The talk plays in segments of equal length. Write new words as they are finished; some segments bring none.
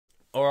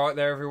Alright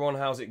there everyone,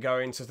 how's it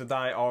going? So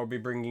today I'll be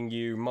bringing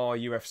you my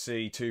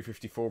UFC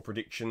 254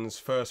 predictions.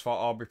 First fight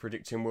I'll be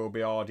predicting will be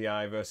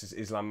RDA versus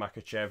Islam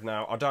Makhachev.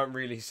 Now, I don't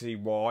really see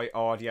why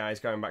RDA is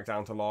going back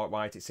down to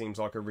lightweight. It seems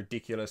like a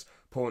ridiculous,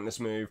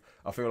 pointless move.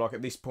 I feel like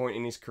at this point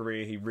in his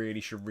career he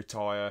really should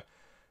retire.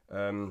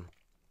 You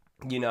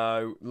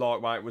know,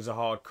 lightweight was a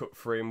hard cut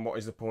for him. What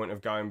is the point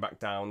of going back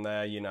down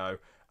there, you know?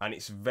 And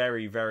it's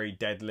very, very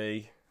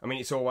deadly. I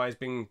mean, it's always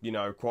been, you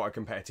know, quite a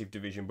competitive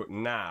division, but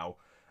now,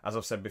 as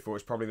I've said before,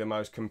 it's probably the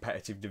most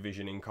competitive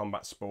division in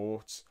combat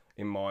sports,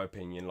 in my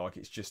opinion. Like,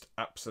 it's just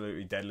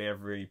absolutely deadly.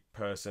 Every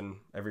person,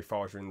 every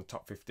fighter in the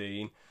top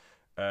 15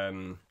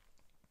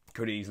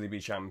 could easily be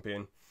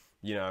champion.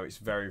 You know, it's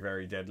very,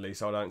 very deadly.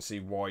 So I don't see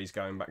why he's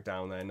going back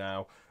down there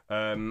now.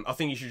 I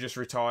think he should just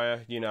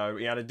retire. You know,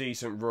 he had a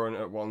decent run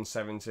at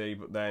 170,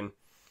 but then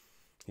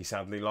he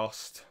sadly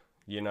lost.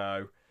 You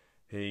know,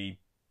 he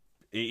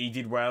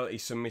did well. He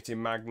submitted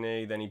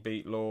Magny, then he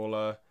beat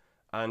Lawler.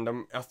 And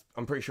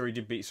I'm pretty sure he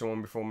did beat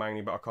someone before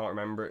Magny, but I can't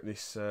remember at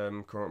this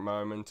current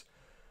moment.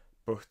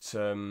 But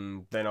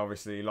then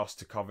obviously he lost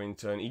to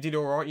Covington. He did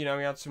alright, you know,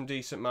 he had some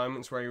decent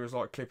moments where he was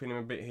like clipping him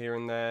a bit here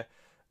and there.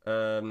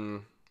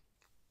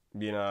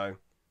 You know,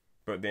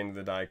 but at the end of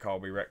the day,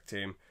 Colby wrecked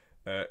him.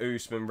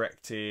 Usman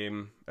wrecked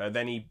him.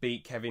 Then he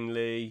beat Kevin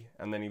Lee,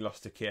 and then he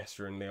lost to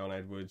Chiesa and Leon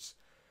Edwards.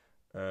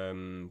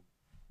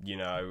 You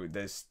know,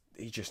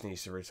 he just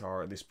needs to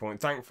retire at this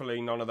point.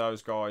 Thankfully, none of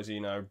those guys are,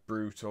 you know,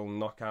 brutal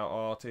knockout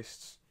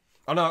artists.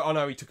 I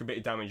know he took a bit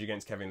of damage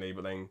against Kevin Lee,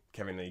 but then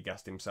Kevin Lee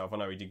gassed himself. I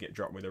know he did get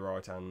dropped with the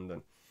right hand,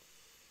 and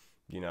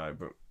you know,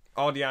 but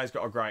RDA's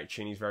got a great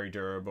chin. He's very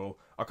durable.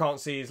 I can't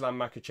see Islam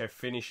Makhachev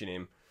finishing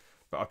him,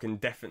 but I can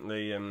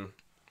definitely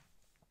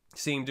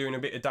see him doing a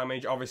bit of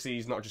damage. Obviously,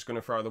 he's not just going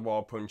to throw the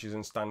wild punches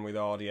and stand with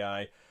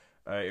RDA.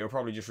 He'll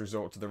probably just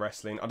resort to the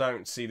wrestling. I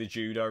don't see the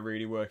judo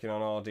really working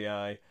on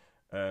RDA.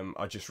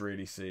 I just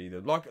really see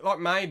that, like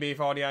maybe if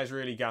RDA is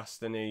really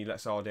gassed and he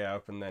lets RDA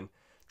up and then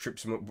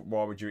trips him up, but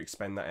why would you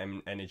expend that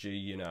energy,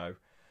 you know?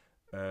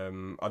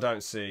 I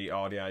don't see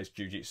RDA's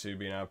jiu-jitsu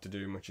being able to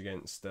do much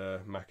against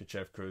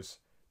Makhachev, because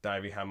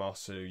Davey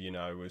Hamos, who, you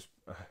know, was,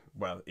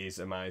 is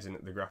amazing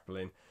at the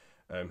grappling,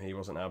 he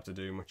wasn't able to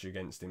do much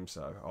against him,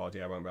 so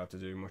RDA won't be able to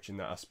do much in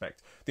that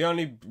aspect. The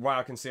only way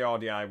I can see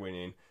RDA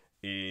winning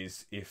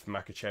is if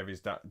Makhachev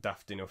is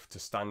daft enough to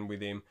stand with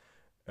him.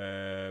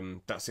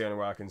 That's the only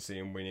way I can see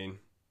him winning,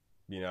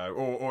 you know,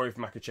 or if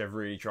Makhachev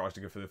really tries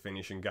to go for the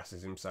finish and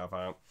gasses himself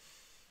out,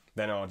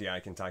 then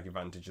RDA can take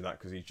advantage of that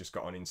because he's just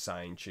got an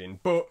insane chin.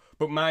 But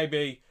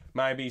maybe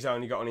he's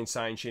only got an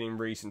insane chin in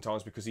recent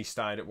times because he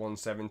stayed at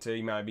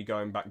 170. Maybe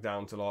going back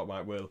down to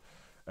lightweight will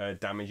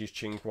damage his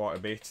chin quite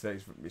a bit.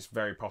 It's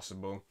very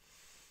possible.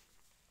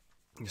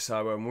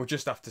 So we'll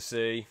just have to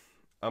see.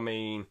 I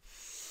mean,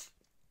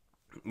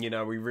 you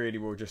know, we really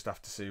will just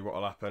have to see what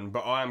will happen.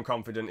 But I am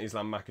confident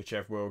Islam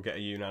Makhachev will get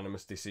a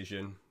unanimous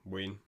decision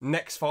win.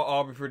 Next fight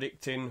I'll be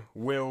predicting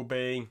will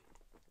be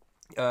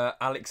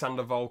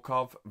Alexander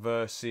Volkov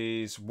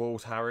versus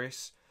Walt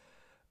Harris.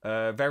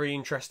 Very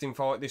interesting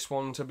fight, this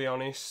one, to be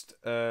honest.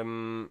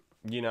 You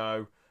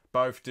know,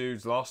 both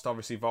dudes lost.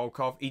 Obviously,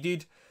 Volkov, he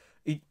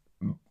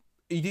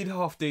did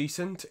half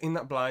decent in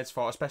that Blades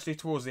fight, especially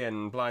towards the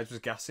end. Blades was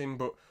gassing,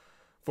 but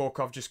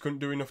Volkov just couldn't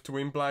do enough to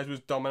win. Blades was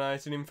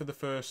dominating him for the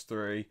first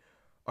three.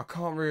 I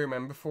can't really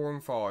remember 4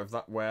 and 5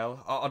 that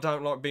well. I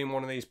don't like being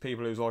one of these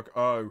people who's like,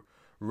 oh,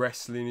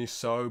 wrestling is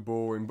so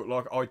boring. But,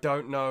 like, I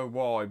don't know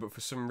why, but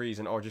for some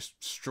reason I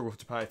just struggled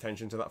to pay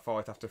attention to that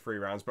fight after 3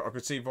 rounds. But I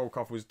could see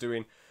Volkov was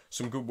doing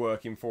some good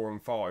work in 4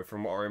 and 5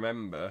 from what I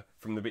remember,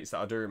 from the bits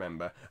that I do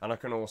remember. And I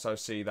can also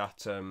see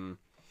that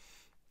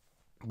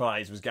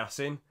Blades was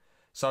gassing.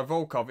 So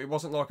Volkov, it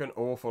wasn't like an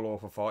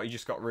awful fight. He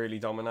just got really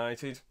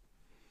dominated.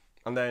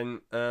 And then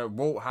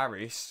Walt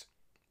Harris,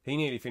 he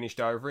nearly finished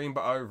over him,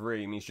 but over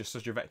him, he's just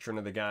such a veteran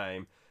of the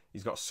game.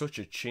 He's got such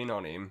a chin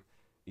on him.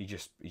 He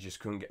just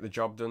couldn't get the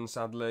job done,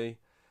 sadly.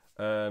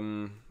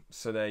 So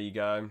there you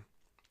go.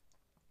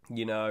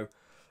 You know,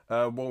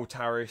 Walt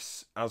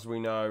Harris, as we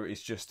know,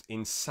 is just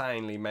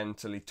insanely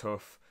mentally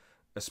tough,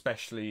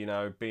 especially, you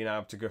know, being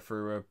able to go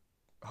through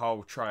a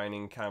whole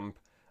training camp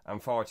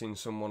and fighting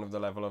someone of the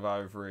level of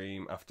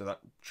Overeem after that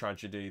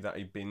tragedy that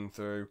he'd been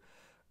through.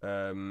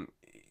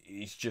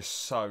 He's just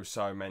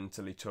so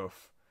mentally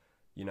tough,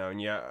 you know,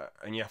 and you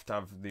have to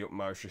have the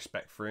utmost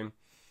respect for him.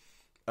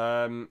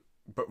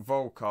 But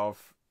Volkov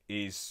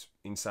is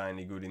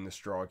insanely good in the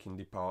striking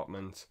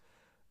department.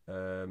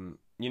 You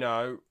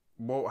know,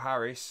 Walt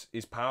Harris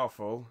is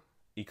powerful.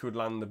 He could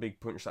land the big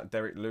punch that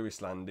Derek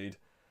Lewis landed,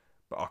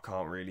 but I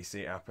can't really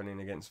see it happening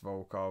against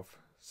Volkov,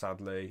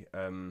 sadly.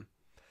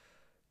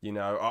 You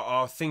know,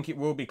 I think it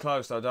will be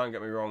close, though, don't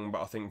get me wrong,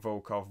 but I think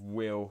Volkov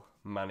will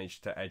manage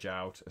to edge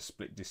out a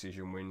split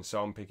decision win.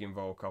 So I'm picking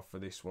Volkov for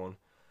this one.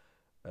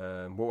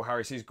 Walt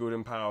Harris is good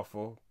and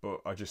powerful,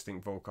 but I just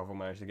think Volkov will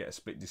manage to get a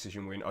split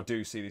decision win. I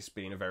do see this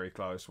being a very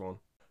close one.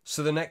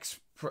 So the next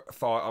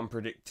fight I'm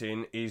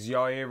predicting is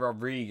Yair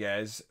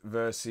Rodriguez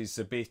versus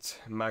Zabit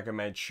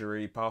Magomed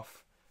Sharipov.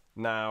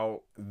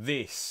 Now,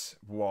 this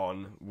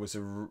one was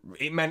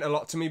it meant a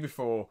lot to me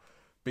before,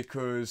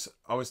 because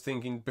I was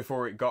thinking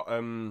before it got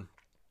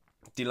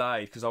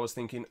delayed, because I was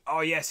thinking,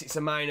 oh yes, it's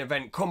a main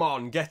event, come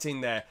on, get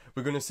in there,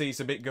 we're going to see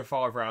Zabit go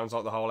 5 rounds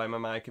like the whole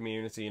MMA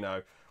community, you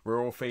know.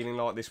 We're all feeling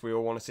like this, we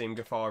all want to see him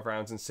go 5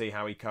 rounds and see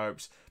how he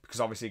copes,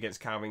 because obviously against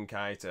Calvin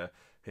Kattar,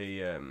 he,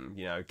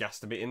 you know,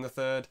 gassed a bit in the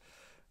third,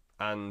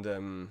 and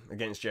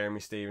against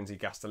Jeremy Stephens, he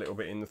gassed a little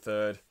bit in the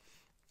third.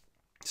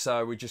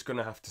 So we're just going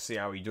to have to see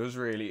how he does,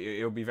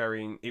 really.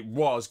 It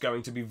was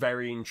going to be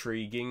very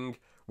intriguing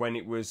when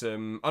it was... I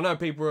know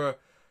people were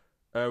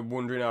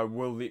wondering, oh,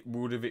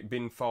 would have it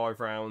been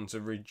 5 rounds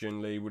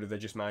originally? Would have they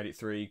just made it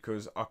 3?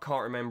 Because I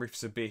can't remember if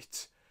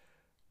Zabit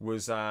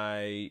was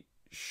a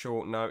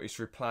short notice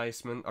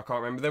replacement. I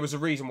can't remember. There was a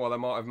reason why they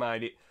might have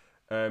made it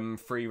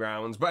 3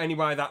 rounds. But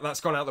anyway,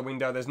 that's gone out the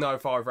window. There's no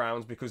 5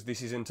 rounds because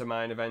this isn't a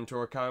main event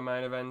or a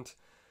co-main event.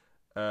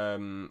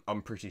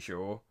 I'm pretty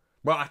sure.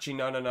 Well, actually,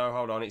 no,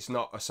 hold on. It's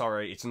not,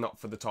 sorry, it's not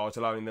for the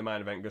title. Only the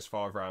main event goes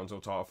 5 rounds, or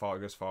title fight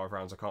goes 5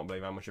 rounds. I can't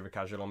believe how much of a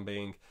casual I'm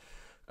being.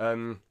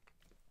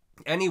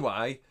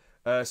 Anyway,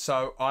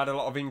 so I had a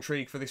lot of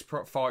intrigue for this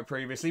fight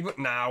previously, but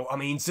now, I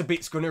mean,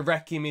 Zabit's going to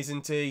wreck him,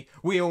 isn't he?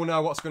 We all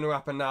know what's going to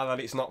happen now that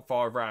it's not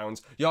 5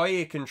 rounds.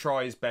 Yair can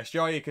try his best.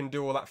 Yair can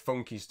do all that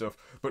funky stuff,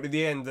 but at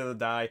the end of the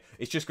day,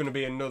 it's just going to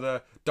be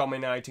another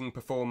dominating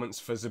performance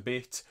for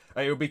Zabit.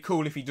 It would be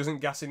cool if he doesn't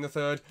gas in the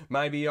third.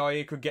 Maybe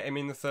Yair could get him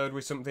in the third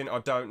with something. I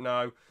don't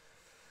know.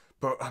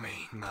 But, I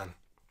mean, man,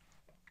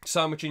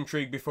 so much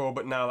intrigue before,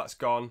 but now that's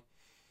gone.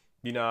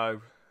 You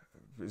know,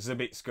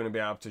 Zabit's going to be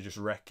able to just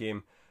wreck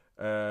him.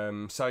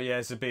 So yeah,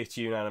 Zabit,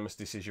 unanimous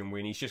decision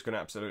win. He's just going to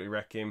absolutely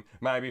wreck him.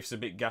 Maybe if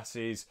Zabit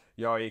gasses,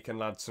 Yair can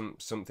land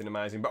something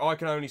amazing. But I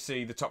can only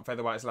see the top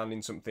featherweights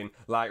landing something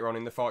later on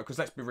in the fight. Because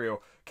let's be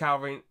real,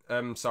 Calvin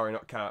Kattar.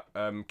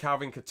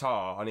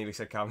 I nearly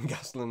said Calvin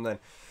Gastelum then.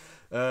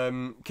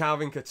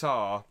 Calvin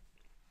Kattar.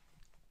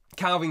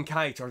 I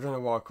don't know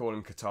why I call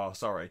him Kattar.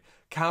 Sorry,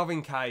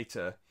 Calvin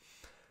Kattar.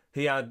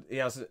 He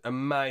has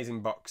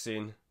amazing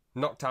boxing.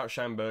 Knocked out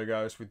Shane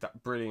Burgos with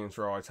that brilliant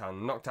right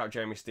hand. Knocked out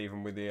Jeremy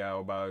Stephens with the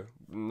elbow.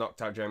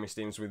 Knocked out Jeremy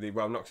Stephens with the...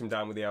 Well, knocked him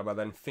down with the elbow,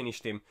 then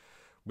finished him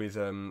with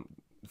a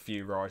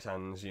few right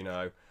hands, you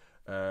know.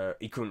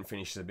 He couldn't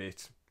finish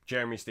Zabit.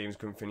 Jeremy Stephens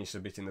couldn't finish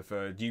Zabit in the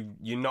third.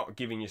 You're not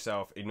giving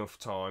yourself enough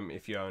time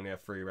if you only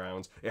have 3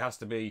 rounds. It has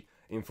to be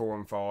in 4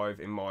 and 5,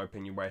 in my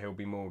opinion, where he'll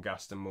be more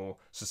gassed and more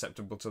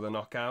susceptible to the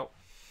knockout.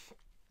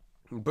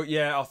 But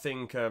yeah, I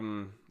think,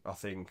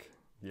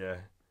 yeah,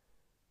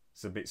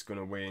 Zabit's going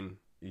to win.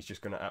 He's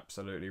just going to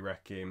absolutely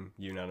wreck him.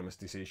 Unanimous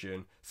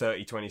decision.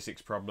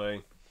 30-26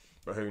 probably.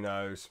 But who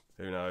knows?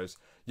 Who knows?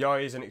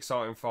 Yair's an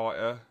exciting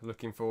fighter.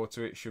 Looking forward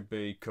to it. Should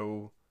be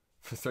cool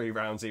for 3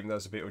 rounds, even though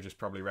Zabit will just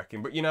probably wreck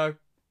him. But, you know,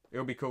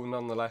 it'll be cool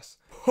nonetheless.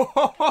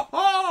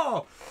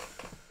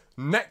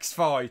 Next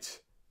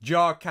fight.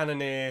 Jar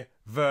Cannonier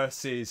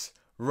versus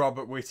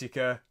Robert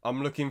Whittaker.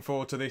 I'm looking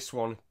forward to this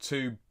one.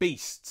 2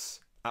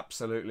 beasts.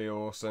 Absolutely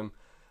awesome.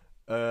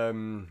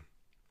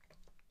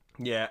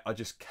 Yeah, I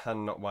just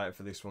cannot wait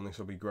for this one. This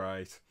will be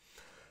great.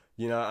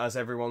 You know, as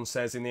everyone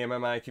says in the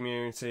MMA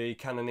community,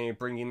 Cannonier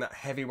bringing that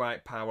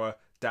heavyweight power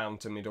down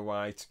to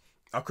middleweight.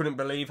 I couldn't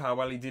believe how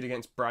well he did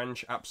against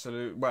Branch.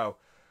 Well,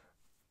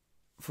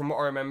 from what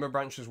I remember,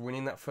 Branch was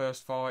winning that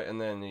first fight,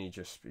 and then he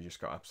just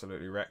got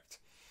absolutely wrecked.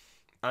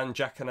 And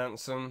Jack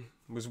Hanson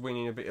was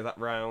winning a bit of that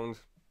round.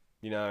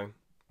 You know,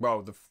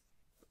 well,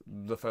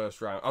 the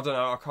first round. I don't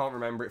know. I can't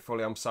remember it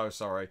fully. I'm so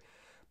sorry.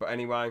 But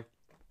anyway,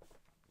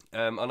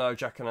 I know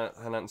Jack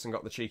Hanson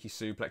got the cheeky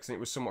suplex, and it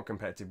was somewhat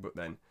competitive, but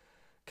then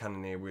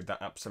Cannonier with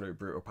that absolute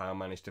brutal power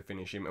managed to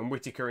finish him. And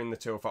Whittaker in the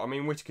Till fight. I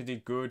mean, Whittaker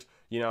did good.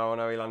 You know, I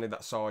know he landed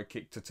that side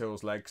kick to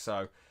Till's leg,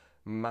 so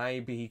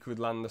maybe he could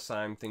land the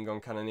same thing on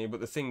Cannonier.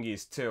 But the thing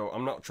is, Till,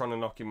 I'm not trying to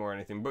knock him or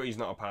anything, but he's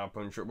not a power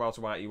puncher. At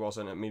welterweight he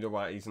wasn't, at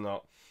middleweight he's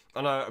not.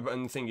 I know, but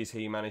and the thing is,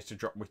 he managed to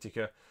drop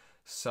Whittaker.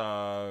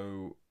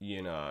 So,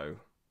 you know,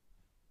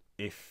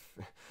 if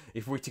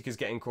Whittaker's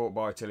getting caught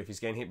by Till, if he's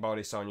getting hit by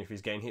Adesanya, if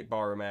he's getting hit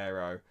by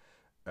Romero,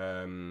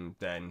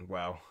 then,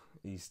 well,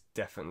 he's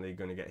definitely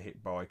going to get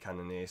hit by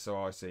Cannonier. So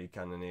I see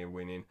Cannonier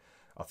winning.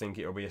 I think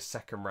it'll be a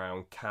second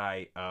round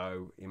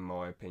KO, in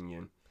my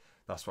opinion.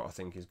 That's what I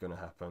think is going to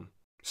happen.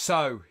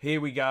 So,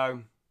 here we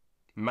go.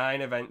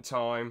 Main event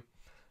time.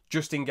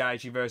 Justin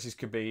Gaethje versus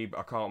Khabib.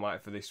 I can't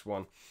wait for this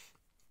one.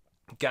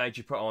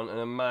 Gaethje put on an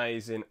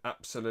amazing,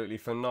 absolutely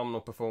phenomenal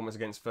performance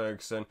against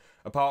Ferguson.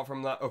 Apart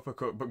from that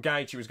uppercut, but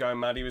Gaethje was going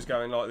mad. He was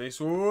going like this,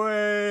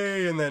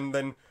 way, and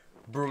then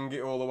brought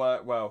it all the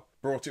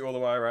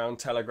way around,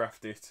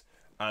 telegraphed it,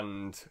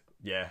 and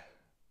yeah,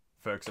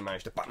 Ferguson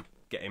managed to bam,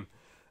 get him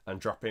and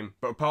drop him.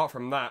 But apart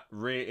from that,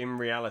 in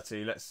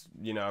reality,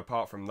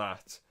 apart from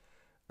that,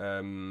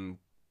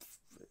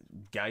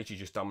 Gaethje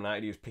just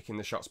dominated. He was picking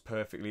the shots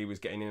perfectly. He was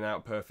getting in and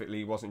out perfectly.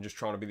 He wasn't just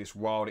trying to be this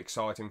wild,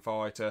 exciting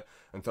fighter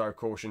and throw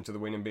caution to the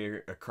wind and be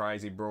a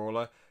crazy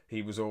brawler.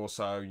 He was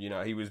also,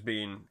 he was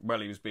being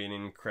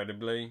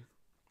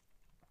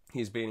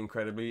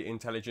incredibly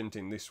intelligent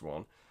in this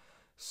one.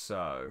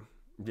 So,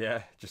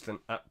 Yeah, just an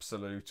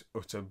absolute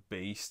utter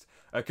beast.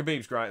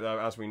 Khabib's great though,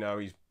 as we know,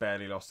 he's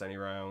barely lost any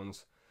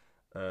rounds.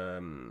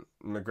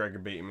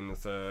 McGregor beat him in the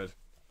third.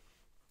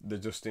 The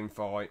Dustin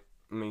fight,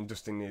 I mean,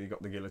 Dustin nearly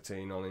got the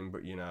guillotine on him,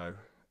 but you know,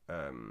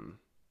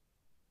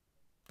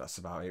 that's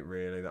about it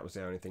really. That was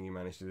the only thing he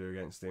managed to do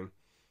against him.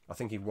 I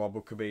think he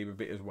wobbled Khabib a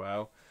bit as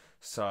well.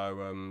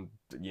 So,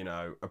 you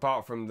know,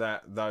 apart from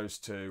that, those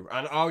two,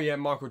 and oh yeah,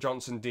 Michael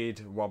Johnson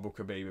did wobble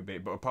Khabib a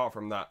bit, but apart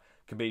from that,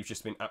 Khabib's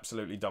just been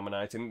absolutely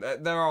dominating.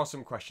 There are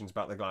some questions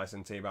about the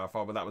Gleison Tebow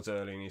fight, but that was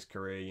early in his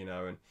career, you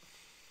know, and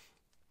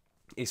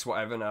it's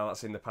whatever now.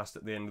 That's in the past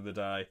at the end of the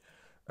day.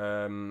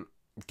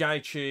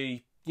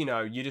 Gaethje, you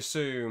know, you'd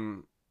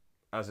assume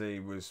as he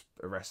was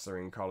a wrestler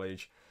in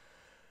college,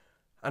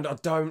 and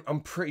I'm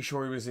pretty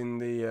sure he was in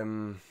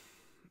the,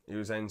 he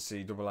was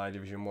NCAA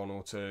Division 1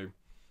 or 2.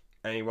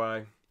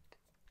 Anyway,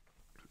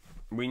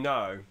 we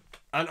know,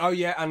 and oh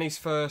yeah, and his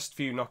first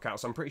few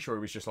knockouts, I'm pretty sure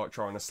he was just like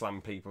trying to slam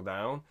people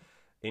down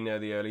in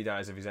the early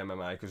days of his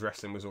MMA, because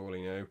wrestling was all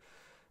he knew.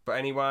 But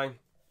anyway,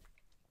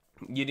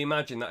 you'd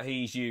imagine that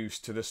he's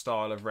used to the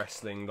style of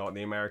wrestling, like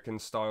the American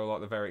style, like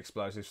the very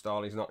explosive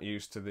style. He's not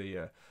used to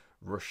the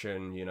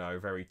Russian, you know,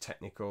 very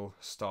technical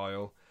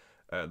style,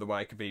 the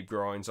way Khabib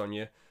grinds on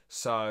you.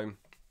 So,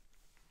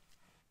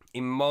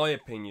 in my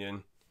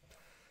opinion,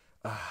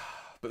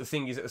 but the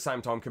thing is, at the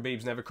same time,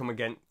 Khabib's never come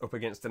up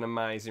against an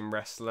amazing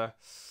wrestler.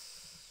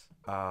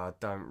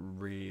 Don't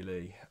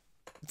really.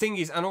 The thing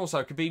is, and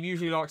also, Khabib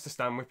usually likes to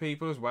stand with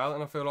people as well,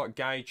 and I feel like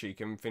Gaethje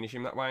can finish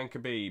him that way, and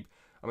Khabib,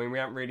 I mean, we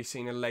haven't really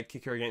seen a leg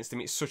kicker against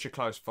him. It's such a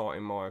close fight,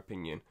 in my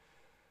opinion.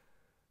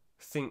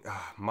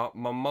 My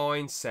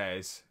mind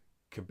says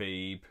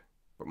Khabib,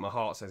 but my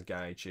heart says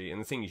Gaethje,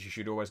 and the thing is, you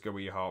should always go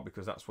with your heart,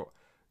 because that's what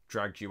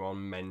drags you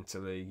on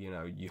mentally, you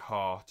know, your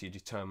heart, your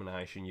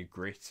determination, your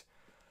grit.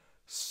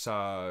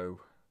 So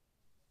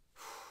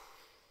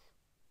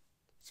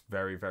it's a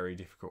very, very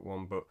difficult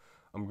one, but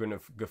I'm going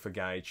to go for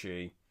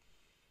Gaethje.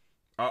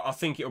 I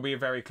think it'll be a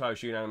very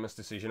close unanimous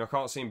decision. I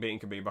can't see him beating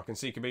Khabib. I can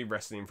see Khabib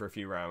wrestling for a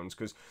few rounds,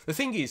 because the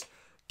thing is,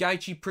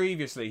 Gaethje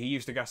previously, he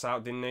used to gas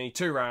out, didn't he?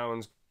 2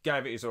 rounds,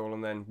 gave it his all,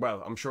 and then,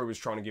 well, I'm sure he was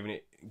trying to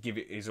give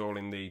it his all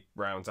in the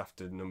rounds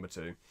after number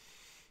 2.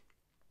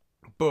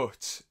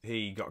 But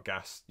he got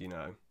gassed, you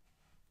know.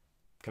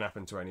 Can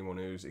happen to anyone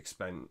who's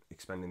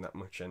expending that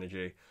much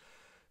energy.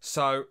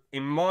 So,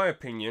 in my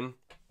opinion,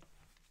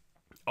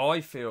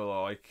 I feel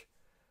like,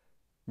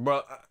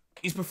 well,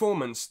 his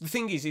performance, the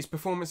thing is, his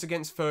performance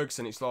against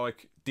Ferguson, it's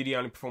like, did he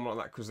only perform like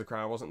that because the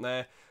crowd wasn't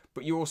there?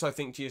 But you also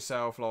think to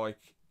yourself, like,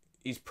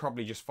 he's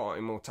probably just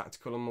fighting more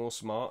tactical and more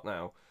smart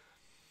now.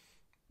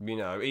 You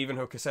know, even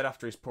Hooker said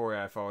after his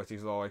Poirier fight,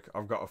 he's like,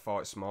 I've got to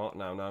fight smart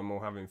now, no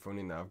more having fun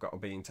in there, I've got to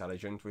be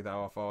intelligent with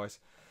how I fight.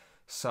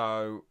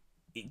 So,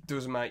 it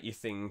does make you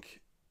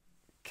think,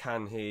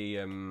 will he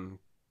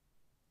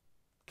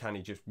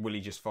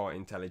just fight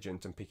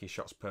intelligent and pick his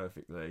shots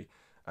perfectly,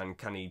 and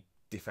can he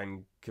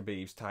defend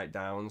Khabib's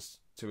takedowns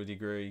to a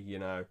degree, you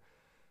know,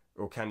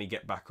 or can he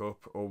get back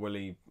up, or will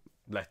he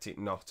let it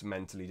not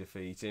mentally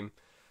defeat him?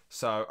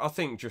 So I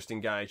think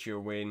Justin Gaethje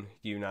will win,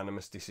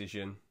 unanimous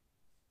decision,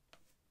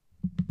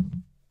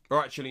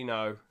 or actually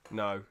no,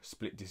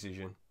 split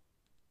decision.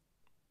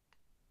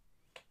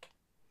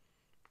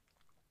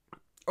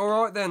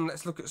 Alright then,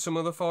 let's look at some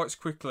other fights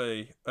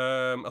quickly.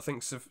 I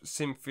think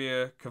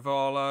Cynthia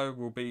Cavallo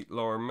will beat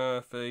Lauren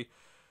Murphy.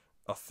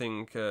 I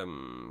think,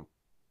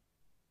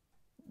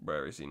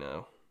 where is he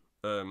now?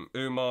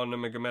 Umar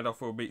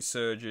Nurmagomedov will beat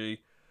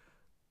Sergey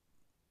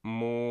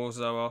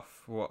Morozov.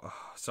 What?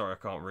 Sorry, I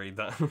can't read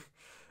that.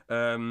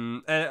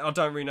 I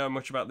don't really know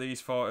much about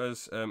these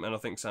fighters. And I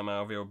think Sam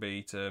Alvey will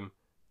beat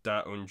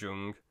Da Un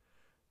Jung.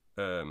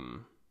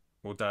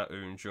 Or Da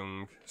Un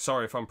Jung.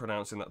 Sorry if I'm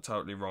pronouncing that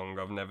totally wrong.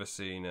 I've never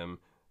seen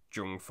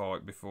Jung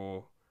fight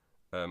before.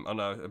 I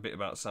know a bit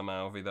about Sam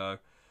Alvey though.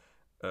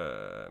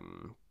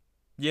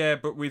 Yeah,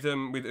 but with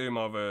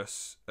Umar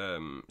versus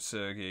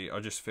Sergey, I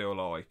just feel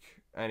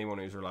like anyone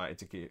who's related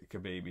to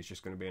Khabib is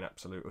just going to be an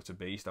absolute utter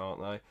beast,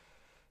 aren't they?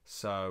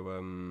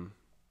 So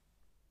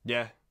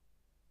yeah,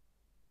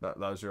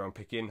 those are I'm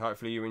picking.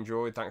 Hopefully you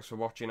enjoyed. Thanks for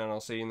watching, and I'll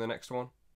see you in the next one.